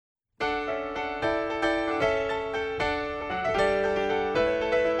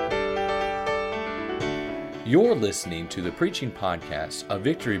You're listening to the preaching podcast of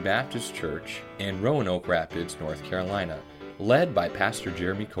Victory Baptist Church in Roanoke Rapids, North Carolina, led by Pastor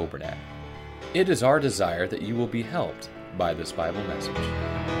Jeremy Coburnack. It is our desire that you will be helped by this Bible message.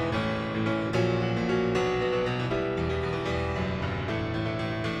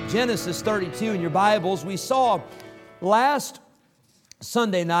 Genesis 32 in your Bibles. We saw last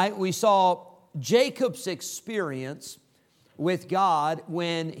Sunday night, we saw Jacob's experience with God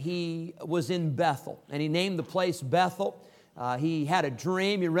when he was in Bethel. And he named the place Bethel. He had a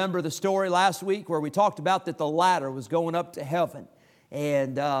dream. You remember the story last week where we talked about that the ladder was going up to heaven.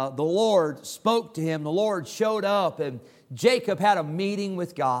 And the Lord spoke to him. The Lord showed up and Jacob had a meeting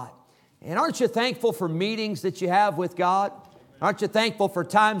with God. And aren't you thankful for meetings that you have with God? Aren't you thankful for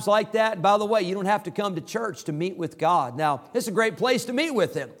times like that? And by the way, you don't have to come to church to meet with God. Now, it's a great place to meet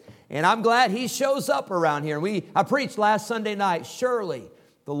with Him. And I'm glad He shows up around here. I preached last Sunday night, surely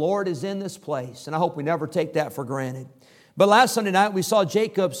the Lord is in this place. And I hope we never take that for granted. But last Sunday night, we saw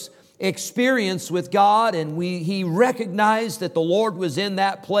Jacob's experience with God, and he recognized that the Lord was in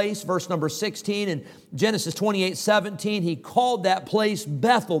that place. Verse number 16 in Genesis 28:17, he called that place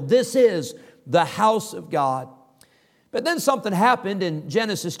Bethel. This is the house of God. But then something happened in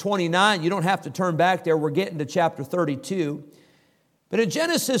Genesis 29. You don't have to turn back there. We're getting to chapter 32. But in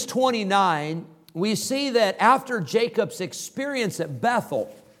Genesis 29, we see that after Jacob's experience at Bethel,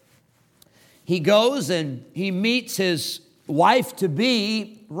 he goes and he meets his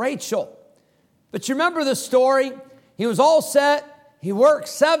wife-to-be, Rachel. But you remember the story? He was all set. He worked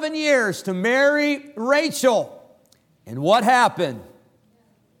 7 years to marry Rachel. And what happened?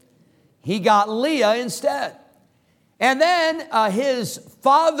 He got Leah instead. And then his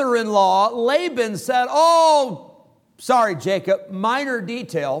father-in-law, Laban, said, "Oh, sorry, Jacob, minor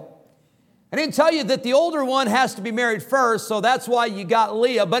detail. I didn't tell you that the older one has to be married first, so that's why you got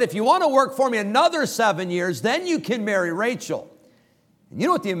Leah. But if you want to work for me another 7 years, then you can marry Rachel." And you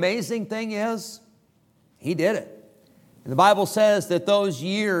know what the amazing thing is? He did it. And the Bible says that those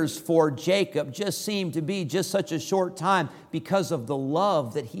years for Jacob just seemed to be just such a short time because of the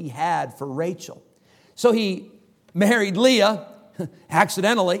love that he had for Rachel. So he married Leah,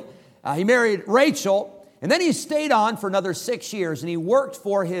 accidentally. He married Rachel. And then he stayed on for another 6 years, and he worked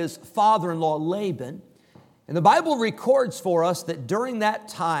for his father-in-law, Laban. And the Bible records for us that during that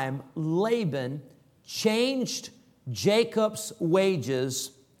time, Laban changed Jacob's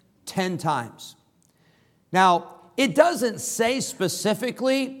wages 10 times. Now, it doesn't say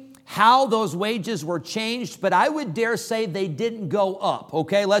specifically how those wages were changed, but I would dare say they didn't go up,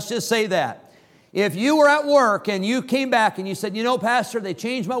 okay? Let's just say that. If you were at work and you came back and you said, "You know, Pastor, they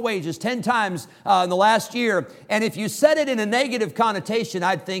changed my wages 10 times in the last year," and if you said it in a negative connotation,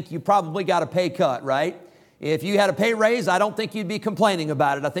 I'd think you probably got a pay cut, right? If you had a pay raise, I don't think you'd be complaining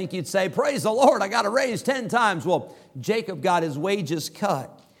about it. I think you'd say, "Praise the Lord, I got a raise 10 times. Well, Jacob got his wages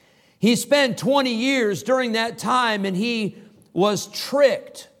cut. He spent 20 years during that time, and he was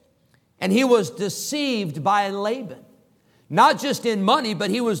tricked, and he was deceived by Laban. Not just in money, but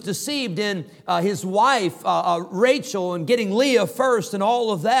he was deceived in his wife, Rachel, and getting Leah first and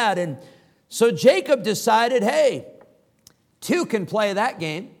all of that. And so Jacob decided, hey, two can play that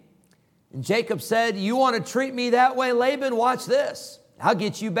game. And Jacob said, "You want to treat me that way, Laban? Watch this. I'll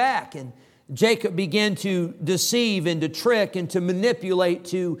get you back." And Jacob began to deceive and to trick and to manipulate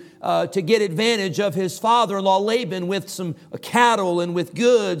to get advantage of his father-in-law, Laban, with some cattle and with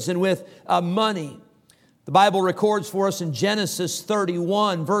goods and with money. The Bible records for us in Genesis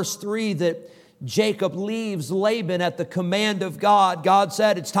 31, verse 3, that Jacob leaves Laban at the command of God. God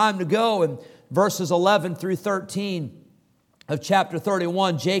said, "It's time to go." And verses 11 through 13 of chapter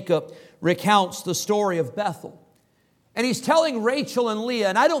 31, Jacob recounts the story of Bethel. And he's telling Rachel and Leah,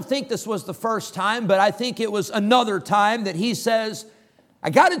 and I don't think this was the first time, but I think it was another time that he says,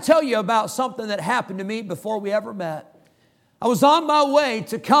 "I got to tell you about something that happened to me before we ever met. I was on my way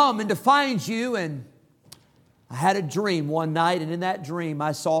to come and to find you, and I had a dream one night, and in that dream,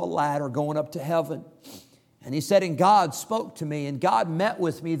 I saw a ladder going up to heaven." And he said, and God spoke to me, and God met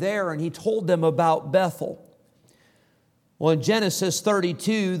with me there, and He told them about Bethel. Well, in Genesis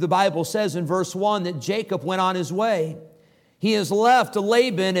 32, the Bible says in verse 1 that Jacob went on his way. He has left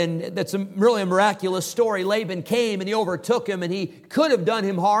Laban, and that's really a miraculous story. Laban came, and he overtook him, and he could have done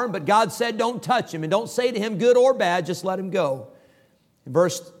him harm, but God said, "Don't touch him, and don't say to him good or bad, just let him go." In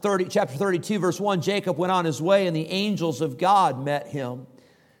chapter 32, verse 1, Jacob went on his way, and the angels of God met him.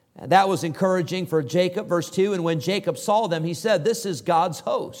 And that was encouraging for Jacob. Verse 2, and when Jacob saw them, he said, "This is God's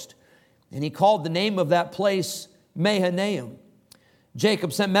host." And he called the name of that place Mahanaim.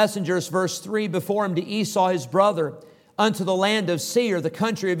 Jacob sent messengers, verse 3, before him to Esau his brother, unto the land of Seir, the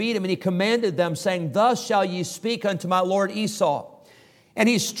country of Edom, and he commanded them, saying, Thus shall ye speak unto my lord Esau. And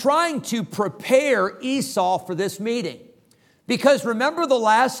he's trying to prepare Esau for this meeting. Because remember the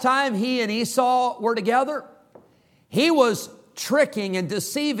last time he and Esau were together? He was tricking and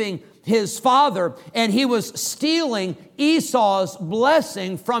deceiving his father, and he was stealing Esau's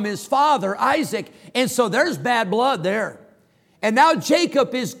blessing from his father, Isaac. And so there's bad blood there. And now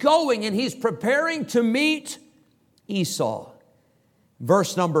Jacob is going, and he's preparing to meet Esau.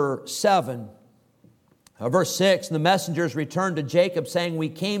 Verse number 7. Verse 6, and the messengers returned to Jacob, saying, We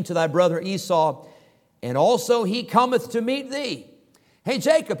came to thy brother Esau, and also he cometh to meet thee. Hey,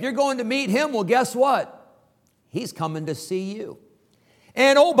 Jacob, you're going to meet him. Well, guess what? He's coming to see you.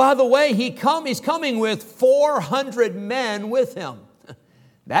 And oh, by the way, he's coming with 400 men with him.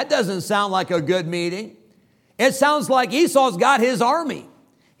 That doesn't sound like a good meeting. It sounds like Esau's got his army.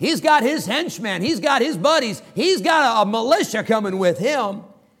 He's got his henchmen. He's got his buddies. He's got a militia coming with him.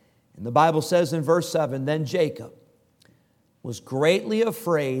 And the Bible says in verse 7, Then Jacob was greatly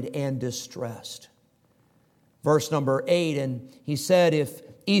afraid and distressed. Verse number 8, and he said, If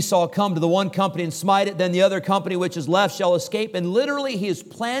Esau come to the one company and smite it, then the other company which is left shall escape. And literally he is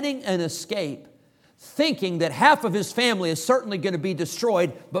planning an escape, thinking that half of his family is certainly going to be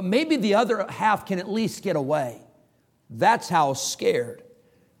destroyed, but maybe the other half can at least get away. That's how scared.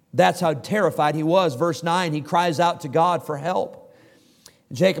 That's how terrified he was. Verse 9, he cries out to God for help.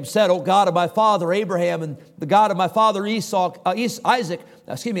 Jacob said, O God of my father Abraham and the God of my father God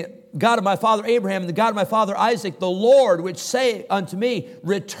of my father Abraham and the God of my father Isaac, the Lord which say unto me,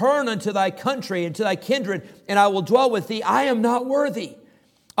 Return unto thy country and to thy kindred, and I will dwell with thee. I am not worthy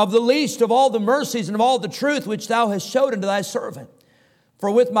of the least of all the mercies and of all the truth which thou hast showed unto thy servant.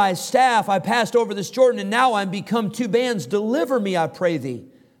 For with my staff I passed over this Jordan, and now I am become two bands. Deliver me, I pray thee,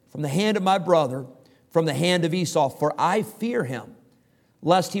 from the hand of my brother, from the hand of Esau, for I fear him,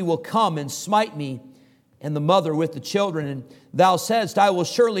 lest he will come and smite me and the mother with the children. And thou saidst, I will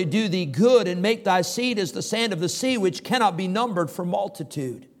surely do thee good and make thy seed as the sand of the sea, which cannot be numbered for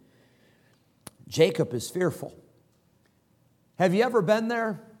multitude. Jacob is fearful. Have you ever been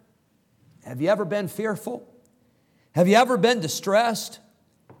there? Have you ever been fearful? Have you ever been distressed?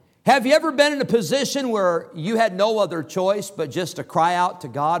 Have you ever been in a position where you had no other choice but just to cry out to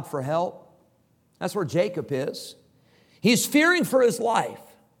God for help? That's where Jacob is. He's fearing for his life.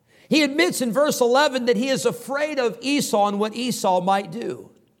 He admits in verse 11 that he is afraid of Esau and what Esau might do.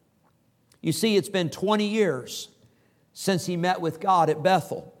 You see, it's been 20 years since he met with God at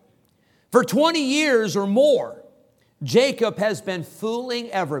Bethel. For 20 years or more, Jacob has been fooling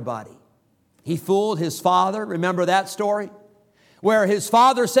everybody. He fooled his father. Remember that story? Where his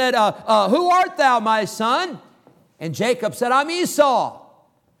father said, Who art thou, my son? And Jacob said, I'm Esau.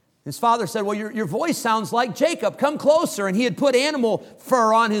 His father said, Well, your voice sounds like Jacob. Come closer. And he had put animal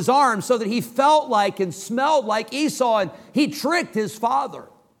fur on his arm so that he felt like and smelled like Esau. And he tricked his father.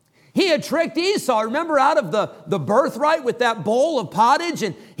 He had tricked Esau. Remember, out of the birthright with that bowl of pottage?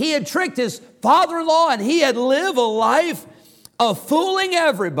 And he had tricked his father-in-law, and he had lived a life of fooling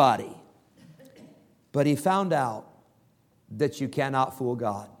everybody. But he found out that you cannot fool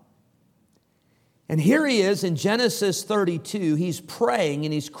God. And here he is in Genesis 32. He's praying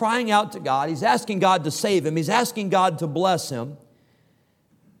and he's crying out to God. He's asking God to save him. He's asking God to bless him.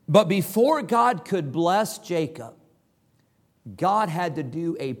 But before God could bless Jacob, God had to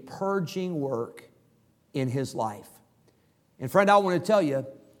do a purging work in his life. And friend, I want to tell you,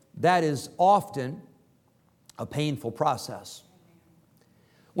 that is often a painful process.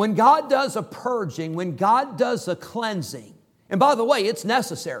 When God does a purging, when God does a cleansing, and by the way, it's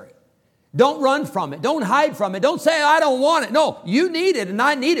necessary. Don't run from it. Don't hide from it. Don't say, I don't want it. No, you need it and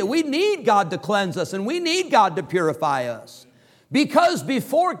I need it. We need God to cleanse us and we need God to purify us. Because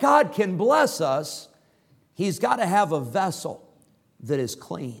before God can bless us, He's got to have a vessel that is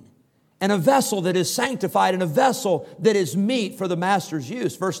clean and a vessel that is sanctified and a vessel that is meet for the master's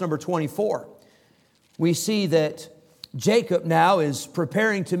use. Verse number 24, we see that Jacob now is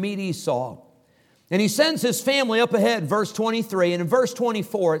preparing to meet Esau. And he sends his family up ahead, verse 23. And in verse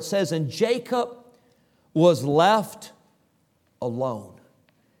 24, it says, And Jacob was left alone.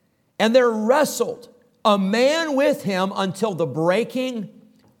 And there wrestled a man with him until the breaking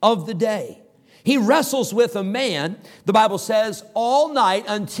of the day. He wrestles with a man, the Bible says, all night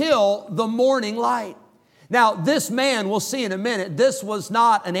until the morning light. Now, this man, we'll see in a minute, this was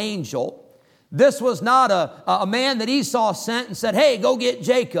not an angel. This was not a man that Esau sent and said, hey, go get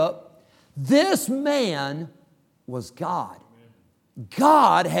Jacob. This man was God.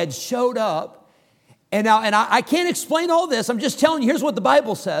 God had showed up. And I can't explain all this. I'm just telling you, here's what the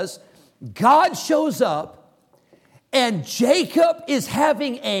Bible says. God shows up And Jacob is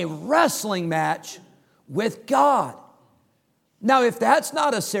having a wrestling match with God. Now, if that's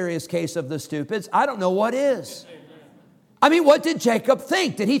not a serious case of the stupids, I don't know what is. I mean, what did Jacob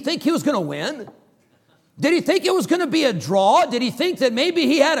think? Did he think he was going to win? Did he think it was going to be a draw? Did he think that maybe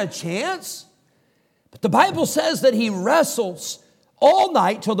he had a chance? But the Bible says that he wrestles all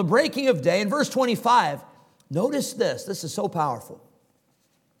night till the breaking of day. In verse 25, notice this. This is so powerful.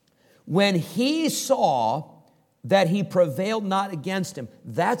 When he saw that he prevailed not against him,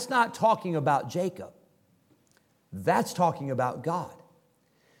 that's not talking about Jacob. That's talking about God.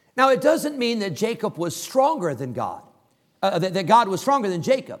 Now, it doesn't mean that Jacob was stronger than God, that God was stronger than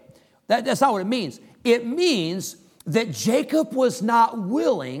Jacob. That's not what it means. It means that Jacob was not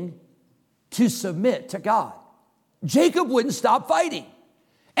willing to submit to God. Jacob wouldn't stop fighting.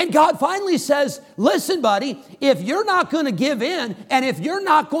 And God finally says, listen, buddy, if you're not going to give in, and if you're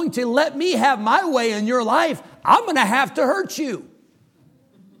not going to let me have my way in your life, I'm going to have to hurt you.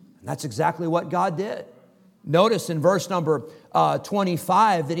 And that's exactly what God did. Notice in verse number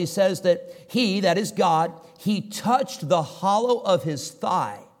 25 that he says that he, that is God, he touched the hollow of his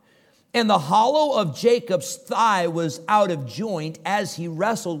thigh. And the hollow of Jacob's thigh was out of joint as he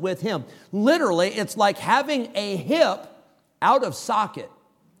wrestled with him. Literally, it's like having a hip out of socket.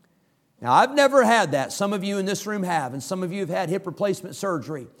 Now, I've never had that. Some of you in this room have, and some of you have had hip replacement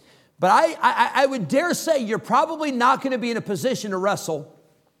surgery. But I would dare say you're probably not going to be in a position to wrestle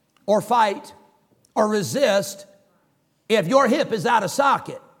or fight or resist if your hip is out of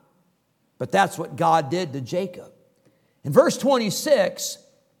socket. But that's what God did to Jacob. In verse 26,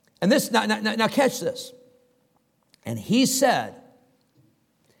 and this, now catch this. And he said,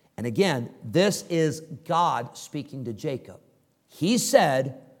 and again, this is God speaking to Jacob. He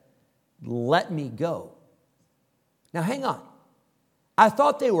said, let me go. Now hang on. I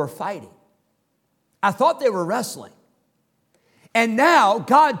thought they were fighting. I thought they were wrestling. And now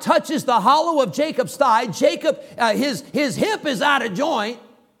God touches the hollow of Jacob's thigh. Jacob, his hip is out of joint.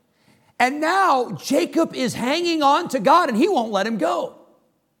 And now Jacob is hanging on to God and he won't let him go.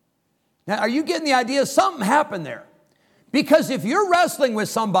 Now, are you getting the idea? Something happened there. Because if you're wrestling with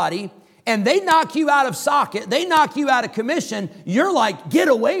somebody and they knock you out of socket, they knock you out of commission, you're like, get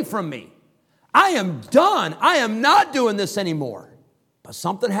away from me. I am done. I am not doing this anymore. But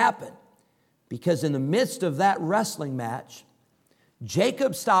something happened. Because in the midst of that wrestling match,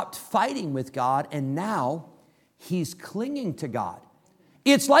 Jacob stopped fighting with God and now he's clinging to God.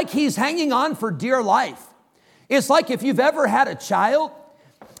 It's like he's hanging on for dear life. It's like if you've ever had a child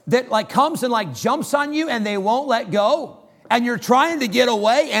that like comes and like jumps on you and they won't let go. And you're trying to get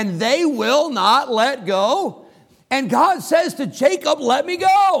away and they will not let go. And God says to Jacob, let me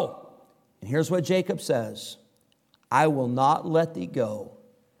go. And here's what Jacob says. I will not let thee go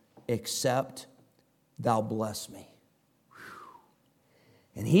except thou bless me.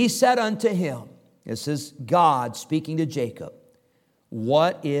 And he said unto him, this is God speaking to Jacob,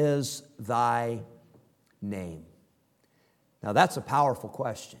 what is thy name? Now that's a powerful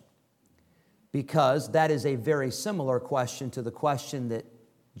question because that is a very similar question to the question that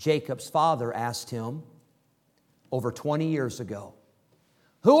Jacob's father asked him over 20 years ago.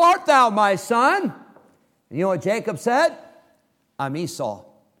 Who art thou, my son? And you know what Jacob said? I'm Esau.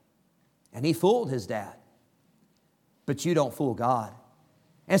 And he fooled his dad. But you don't fool God.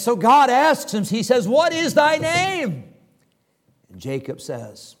 And so God asks him, he says, what is thy name? And Jacob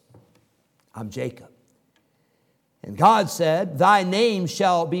says, I'm Jacob. And God said, thy name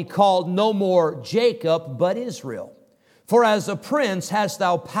shall be called no more Jacob, but Israel. For as a prince hast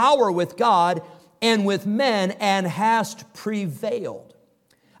thou power with God and with men, and hast prevailed.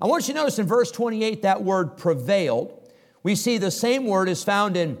 I want you to notice in verse 28 that word prevailed. We see the same word is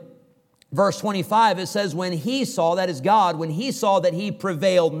found in verse 25. It says, when he saw, that is God, when he saw that he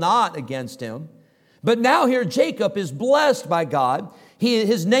prevailed not against him. But now here Jacob is blessed by God.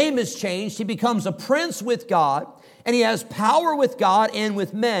 His name is changed. He becomes a prince with God. And he has power with God and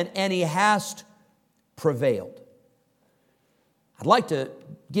with men. And he has prevailed. I'd like to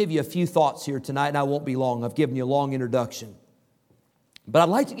give you a few thoughts here tonight. And I won't be long. I've given you a long introduction. But I'd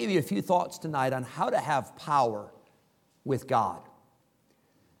like to give you a few thoughts tonight on how to have power with God.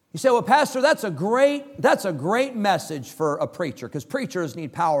 You say, well, Pastor, that's a great message for a preacher because preachers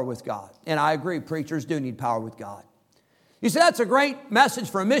need power with God. And I agree, preachers do need power with God. You say, that's a great message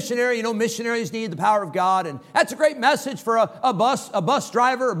for a missionary. You know, missionaries need the power of God. And that's a great message for a bus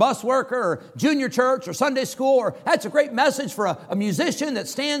driver, or bus worker, or junior church, or Sunday school. Or that's a great message for a musician that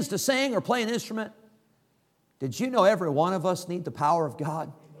stands to sing or play an instrument. Did you know every one of us need the power of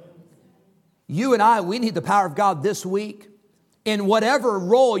God? You and I, we need the power of God this week. In whatever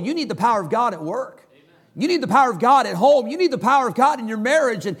role, you need the power of God at work. You need the power of God at home. You need the power of God in your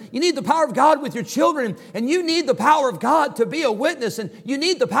marriage. And you need the power of God with your children. And you need the power of God to be a witness. And you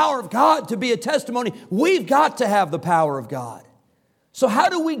need the power of God to be a testimony. We've got to have the power of God. So how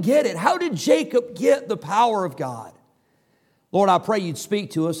do we get it? How did Jacob get the power of God? Lord, I pray you'd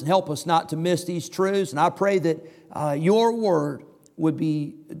speak to us and help us not to miss these truths. And I pray that your word would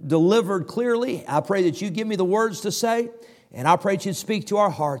be delivered clearly. I pray that you give me the words to say. And I pray that you'd speak to our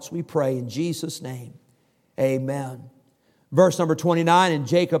hearts. We pray in Jesus' name. Amen. Verse number 29, and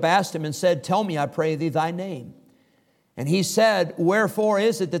Jacob asked him and said, tell me, I pray thee, thy name. And he said, wherefore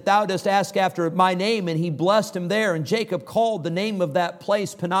is it that thou dost ask after my name? And he blessed him there. And Jacob called the name of that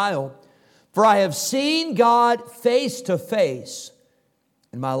place Peniel. For I have seen God face to face,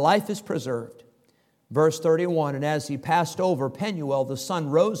 and my life is preserved. Verse 31, and as he passed over Penuel, the sun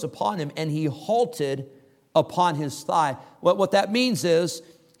rose upon him, and he halted upon his thigh. What that means is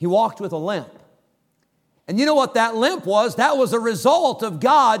he walked with a limp. And you know what that limp was? That was a result of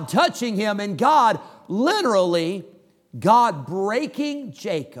God touching him, and God breaking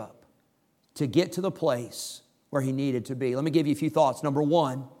Jacob to get to the place where he needed to be. Let me give you a few thoughts. Number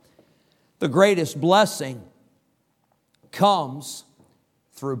one, the greatest blessing comes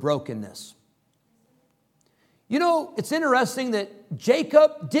through brokenness. You know, it's interesting that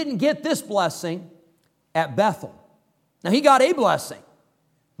Jacob didn't get this blessing at Bethel. Now, he got a blessing,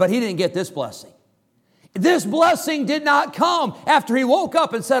 but he didn't get this blessing. This blessing did not come after he woke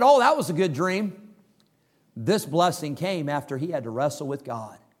up and said, oh, that was a good dream. This blessing came after he had to wrestle with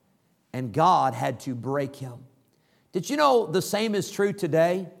God, and God had to break him. Did you know the same is true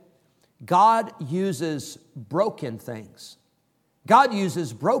today? God uses broken things. God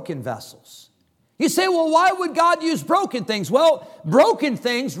uses broken vessels. You say, well, why would God use broken things? Well, broken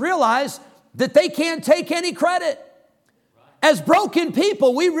things realize that they can't take any credit. As broken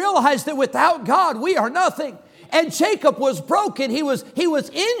people, we realize that without God, we are nothing. And Jacob was broken. He was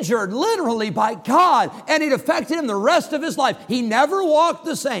injured literally by God, and it affected him the rest of his life. He never walked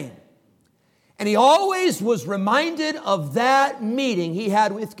the same. And he always was reminded of that meeting he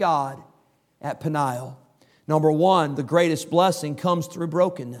had with God at Peniel. Number one, the greatest blessing comes through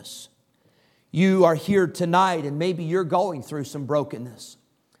brokenness. You are here tonight, and maybe you're going through some brokenness.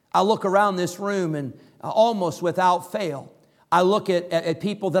 I look around this room, and almost without fail, I look at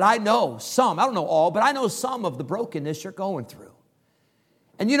people that I know, some, I don't know all, but I know some of the brokenness you're going through.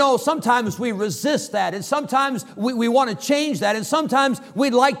 And you know, sometimes we resist that, and sometimes we want to change that, and sometimes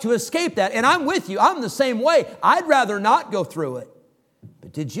we'd like to escape that. And I'm with you, I'm the same way. I'd rather not go through it.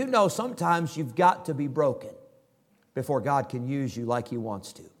 But did you know sometimes you've got to be broken before God can use you like He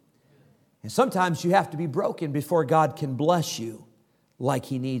wants to? And sometimes you have to be broken before God can bless you like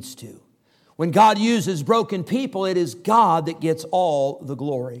He needs to. When God uses broken people, it is God that gets all the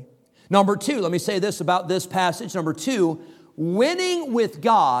glory. Number two, let me say this about this passage. Number two, winning with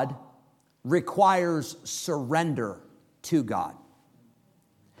God requires surrender to God.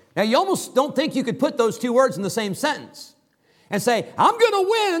 Now, you almost don't think you could put those two words in the same sentence and say, I'm going to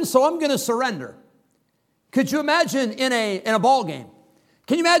win, so I'm going to surrender. Could you imagine in a ball game?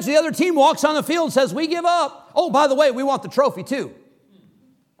 Can you imagine the other team walks on the field and says, we give up. Oh, by the way, we want the trophy too.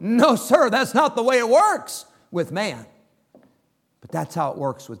 No, sir, that's not the way it works with man. But that's how it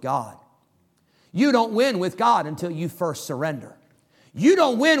works with God. You don't win with God until you first surrender. You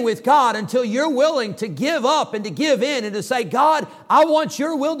don't win with God until you're willing to give up and to give in and to say, God, I want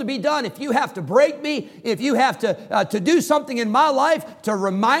your will to be done. If you have to break me, if you have to do something in my life to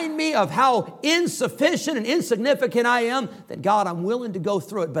remind me of how insufficient and insignificant I am, then God, I'm willing to go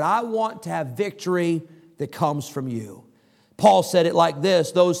through it. But I want to have victory that comes from you. Paul said it like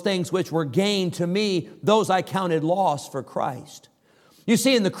this, those things which were gained to me, those I counted loss for Christ. You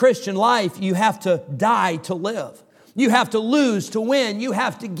see, in the Christian life, you have to die to live. You have to lose to win. You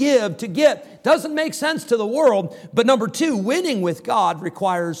have to give to get. Doesn't make sense to the world. But number two, winning with God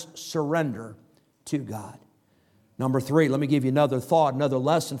requires surrender to God. Number three, let me give you another thought, another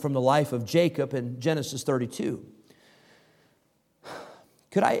lesson from the life of Jacob in Genesis 32.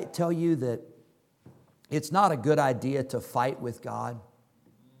 Could I tell you that it's not a good idea to fight with God?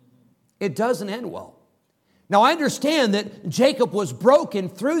 It doesn't end well. Now, I understand that Jacob was broken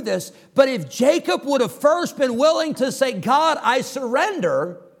through this, but if Jacob would have first been willing to say, God, I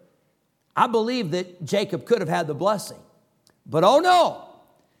surrender, I believe that Jacob could have had the blessing. But oh no,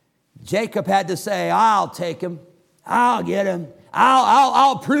 Jacob had to say, I'll take him. I'll get him.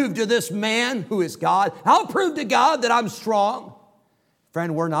 I'll prove to this man who is God. I'll prove to God that I'm strong.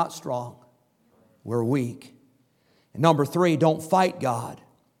 Friend, we're not strong. We're weak. And number three, don't fight God,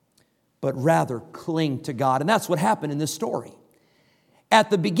 but rather cling to God. And that's what happened in this story. At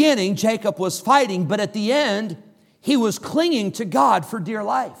the beginning, Jacob was fighting, but at the end, he was clinging to God for dear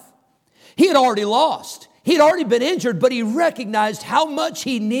life. He had already lost. He'd already been injured, but he recognized how much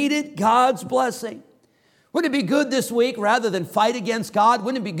he needed God's blessing. Wouldn't it be good this week, rather than fight against God,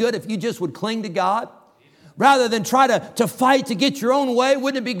 wouldn't it be good if you just would cling to God? Rather than try to fight to get your own way,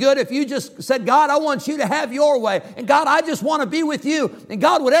 wouldn't it be good if you just said, God, I want you to have your way. And God, I just want to be with you. And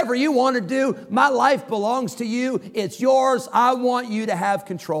God, whatever you want to do, my life belongs to you. It's yours. I want you to have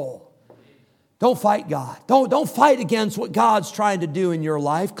control. Don't fight God. Don't fight against what God's trying to do in your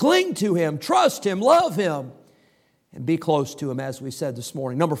life. Cling to Him, trust Him, love Him, and be close to Him, as we said this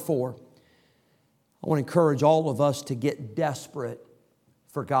morning. Number 4, I want to encourage all of us to get desperate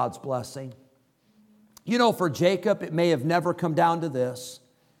for God's blessing. You know, for Jacob, it may have never come down to this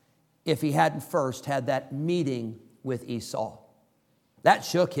if he hadn't first had that meeting with Esau. That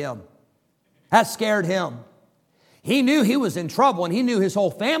shook him. That scared him. He knew he was in trouble, and he knew his whole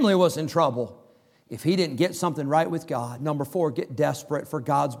family was in trouble if he didn't get something right with God. Number 4, get desperate for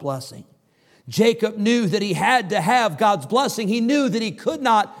God's blessing. Jacob knew that he had to have God's blessing. He knew that he could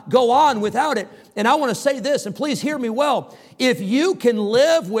not go on without it. And I want to say this, and please hear me well. If you can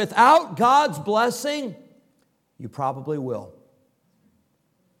live without God's blessing, you probably will.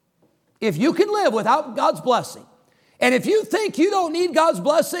 If you can live without God's blessing, and if you think you don't need God's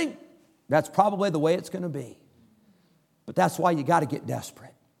blessing, that's probably the way it's going to be. But that's why you got to get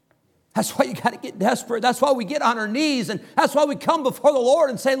desperate. That's why you got to get desperate. That's why we get on our knees, and that's why we come before the Lord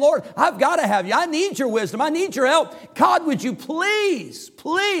and say, Lord, I've got to have you. I need your wisdom. I need your help. God, would you please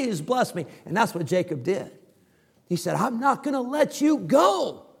bless me? And that's what Jacob did. He said, I'm not going to let you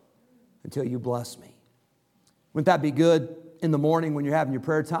go until you bless me. Wouldn't that be good in the morning when you're having your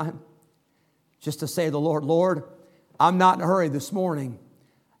prayer time? Just to say to the Lord, Lord, I'm not in a hurry this morning.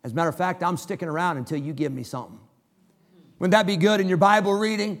 As a matter of fact, I'm sticking around until you give me something. Wouldn't that be good in your Bible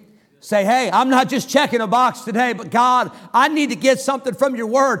reading? Say, hey, I'm not just checking a box today, but God, I need to get something from your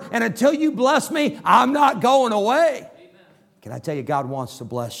word. And until you bless me, I'm not going away. Amen. Can I tell you, God wants to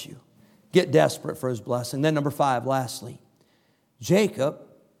bless you. Get desperate for His blessing. Then number 5, lastly, Jacob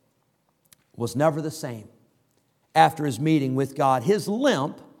was never the same after his meeting with God. His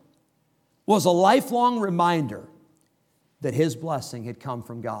limp was a lifelong reminder that his blessing had come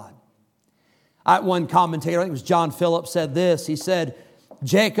from God. One commentator, I think it was John Phillips, said this. He said,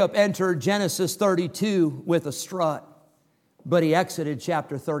 Jacob entered Genesis 32 with a strut, but he exited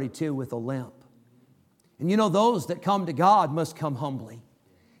chapter 32 with a limp. And you know, those that come to God must come humbly.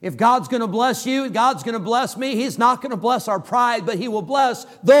 If God's going to bless you, God's going to bless me. He's not going to bless our pride, but He will bless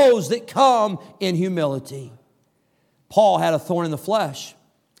those that come in humility. Paul had a thorn in the flesh.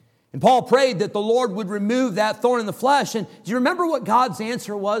 And Paul prayed that the Lord would remove that thorn in the flesh. And do you remember what God's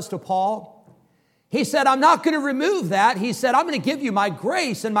answer was to Paul? He said, I'm not going to remove that. He said, I'm going to give you my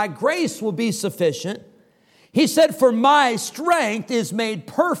grace, and my grace will be sufficient. He said, for my strength is made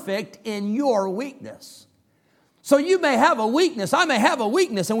perfect in your weakness. So you may have a weakness, I may have a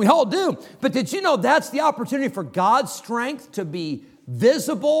weakness, and we all do. But did you know that's the opportunity for God's strength to be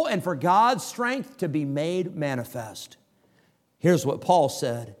visible and for God's strength to be made manifest? Here's what Paul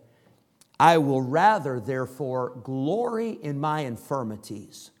said. I will rather, therefore, glory in my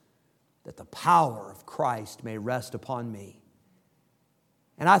infirmities, that the power of Christ may rest upon me.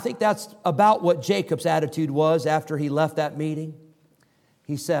 And I think that's about what Jacob's attitude was after he left that meeting.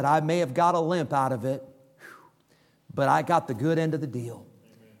 He said, I may have got a limp out of it, but I got the good end of the deal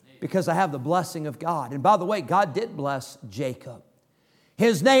because I have the blessing of God. And by the way, God did bless Jacob.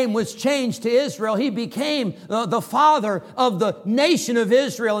 His name was changed to Israel. He became the father of the nation of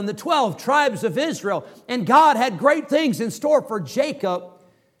Israel and the 12 tribes of Israel. And God had great things in store for Jacob.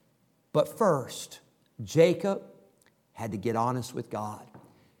 But first, Jacob had to get honest with God.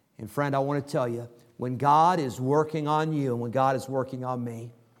 And friend, I want to tell you, when God is working on you and when God is working on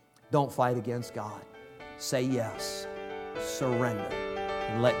me, don't fight against God. Say yes, surrender,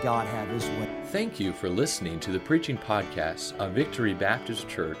 and let God have His way. Thank you for listening to the preaching podcast of Victory Baptist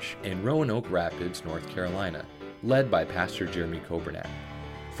Church in Roanoke Rapids, North Carolina, led by Pastor Jeremy Coburnack.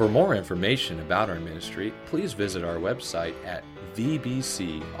 For more information about our ministry, please visit our website at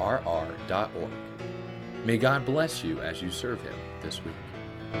vbcrr.org. May God bless you as you serve Him this week.